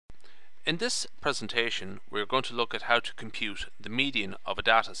In this presentation, we're going to look at how to compute the median of a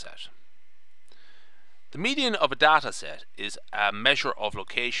dataset. The median of a dataset is a measure of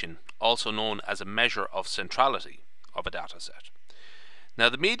location, also known as a measure of centrality of a dataset. Now,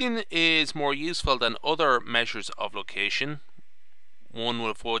 the median is more useful than other measures of location, one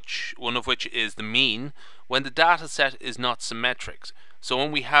of which is the mean, when the dataset is not symmetric. So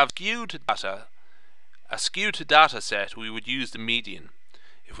when we have a skewed data set, we would use the median.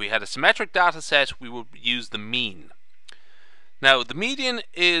 If we had a symmetric data set, we would use the mean. Now, the median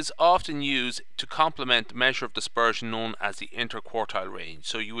is often used to complement the measure of dispersion known as the interquartile range.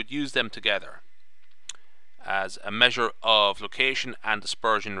 So you would use them together as a measure of location and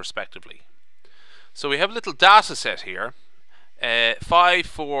dispersion respectively. So we have a little data set here, 5,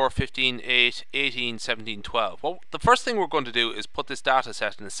 4, 15, 8, 18, 17, 12. Well, the first thing we're going to do is put this data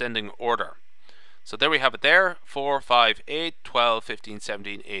set in ascending order. So there we have it there, 4, 5, 8, 12, 15,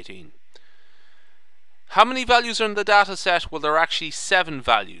 17, 18. How many values are in the data set? Well, there are actually 7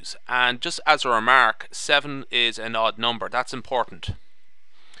 values. And just as a remark, 7 is an odd number. That's important.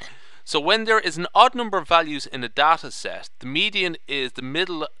 So when there is an odd number of values in a data set, the median is the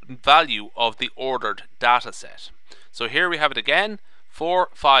middle value of the ordered data set. So here we have it again, 4,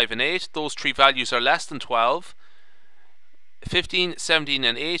 5, and 8. Those 3 values are less than 12. 15, 17,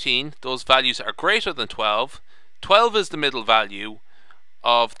 and 18, those values are greater than 12. 12 is the middle value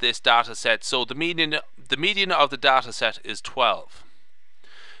of this data set, so the median of the data set is 12.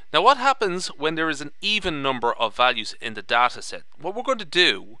 Now, what happens when there is an even number of values in the data set? What we're going to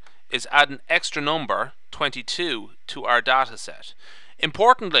do is add an extra number, 22, to our data set.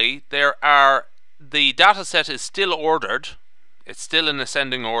 Importantly, the data set is still ordered, it's still in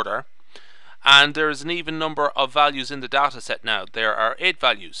ascending order, and there is an even number of values in the data set now. There are 8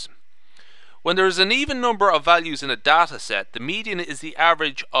 values. When there is an even number of values in a data set, the median is the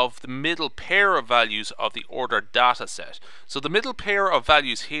average of the middle pair of values of the ordered data set. So the middle pair of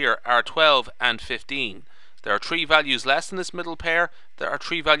values here are 12 and 15. There are 3 values less than this middle pair. There are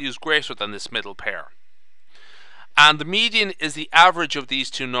 3 values greater than this middle pair. And the median is the average of these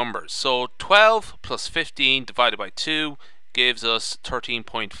two numbers. So 12 plus 15 divided by 2 gives us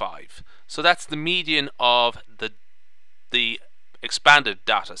 13.5. So that's the median of the expanded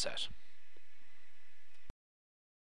data set.